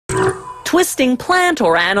Twisting plant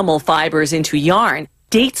or animal fibers into yarn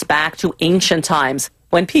dates back to ancient times,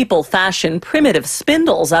 when people fashioned primitive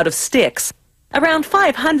spindles out of sticks. Around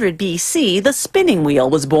 500 BC, the spinning wheel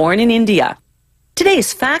was born in India.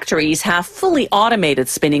 Today's factories have fully automated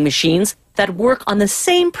spinning machines that work on the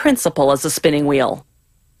same principle as a spinning wheel.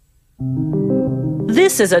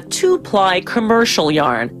 This is a 2-ply commercial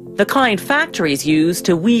yarn, the kind factories use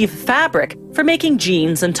to weave fabric for making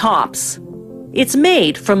jeans and tops. It's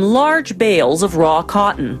made from large bales of raw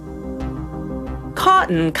cotton.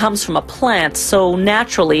 Cotton comes from a plant, so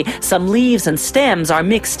naturally some leaves and stems are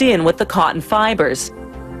mixed in with the cotton fibers.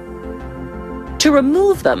 To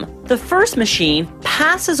remove them, the first machine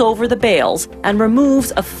passes over the bales and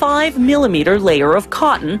removes a 5-millimeter layer of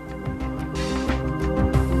cotton,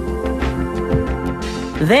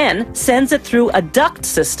 then sends it through a duct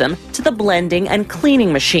system to the blending and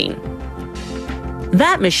cleaning machine.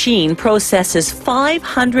 That machine processes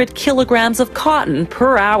 500 kilograms of cotton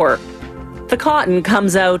per hour. The cotton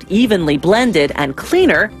comes out evenly blended and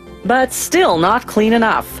cleaner, but still not clean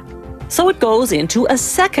enough. So it goes into a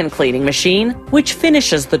second cleaning machine, which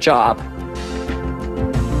finishes the job.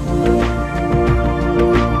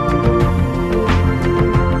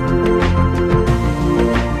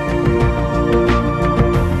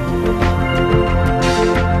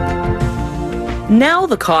 Now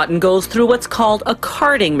the cotton goes through what's called a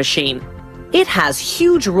carding machine. It has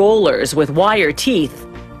huge rollers with wire teeth.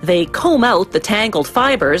 They comb out the tangled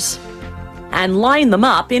fibers and line them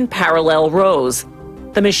up in parallel rows.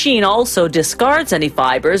 The machine also discards any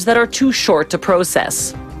fibers that are too short to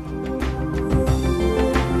process.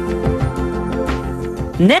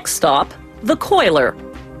 Next stop, the coiler.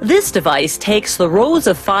 This device takes the rows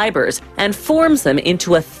of fibers and forms them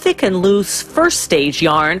into a thick and loose first stage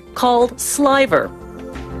yarn called sliver.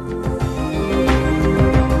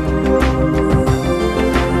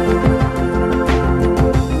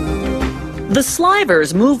 The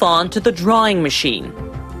slivers move on to the drawing machine.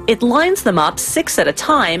 It lines them up 6 at a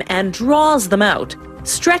time and draws them out,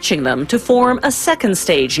 stretching them to form a second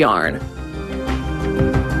stage yarn.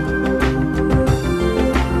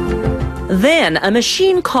 Then a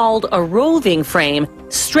machine called a roving frame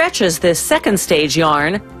stretches this second stage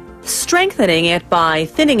yarn, strengthening it by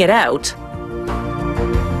thinning it out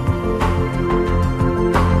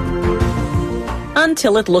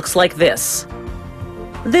until it looks like this.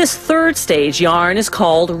 This third stage yarn is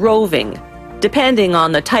called roving. Depending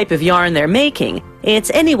on the type of yarn they're making, it's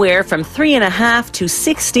anywhere from 3.5 to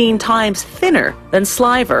 16 times thinner than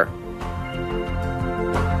sliver.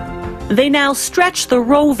 They now stretch the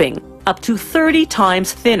roving up to 30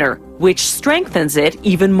 times thinner, which strengthens it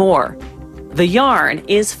even more. The yarn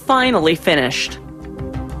is finally finished.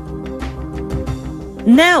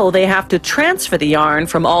 Now they have to transfer the yarn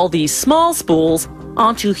from all these small spools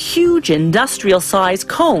onto huge industrial-sized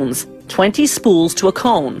cones, 20 spools to a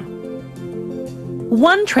cone.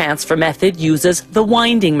 One transfer method uses the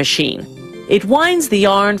winding machine. It winds the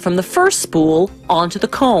yarn from the first spool onto the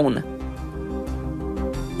cone.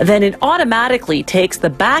 Then it automatically takes the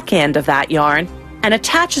back end of that yarn and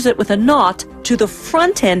attaches it with a knot to the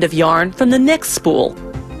front end of yarn from the next spool.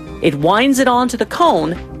 It winds it onto the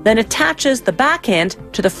cone, then attaches the back end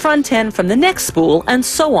to the front end from the next spool, and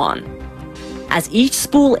so on. As each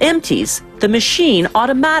spool empties, the machine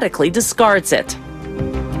automatically discards it.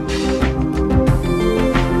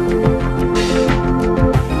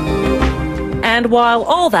 And while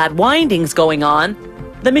all that winding's going on,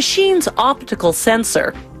 the machine's optical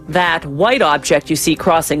sensor, that white object you see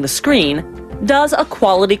crossing the screen, does a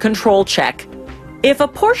quality control check. If a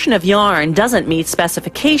portion of yarn doesn't meet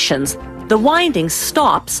specifications, the winding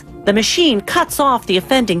stops, the machine cuts off the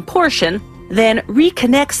offending portion, then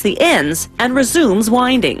reconnects the ends and resumes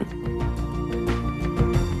winding.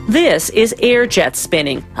 This is air jet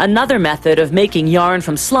spinning, another method of making yarn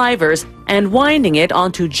from slivers and winding it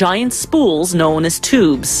onto giant spools known as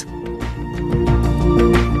tubes.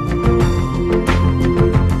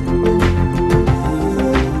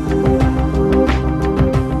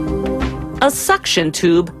 A suction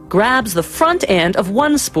tube grabs the front end of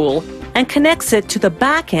one spool and connects it to the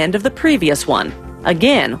back end of the previous one,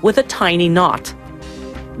 again with a tiny knot.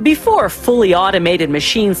 Before fully automated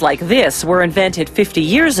machines like this were invented 50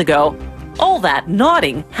 years ago, all that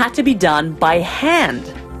knotting had to be done by hand.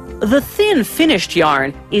 The thin finished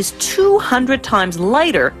yarn is 200 times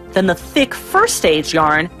lighter than the thick first stage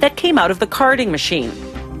yarn that came out of the carding machine.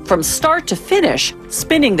 From start to finish,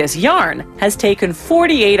 spinning this yarn has taken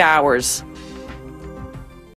 48 hours.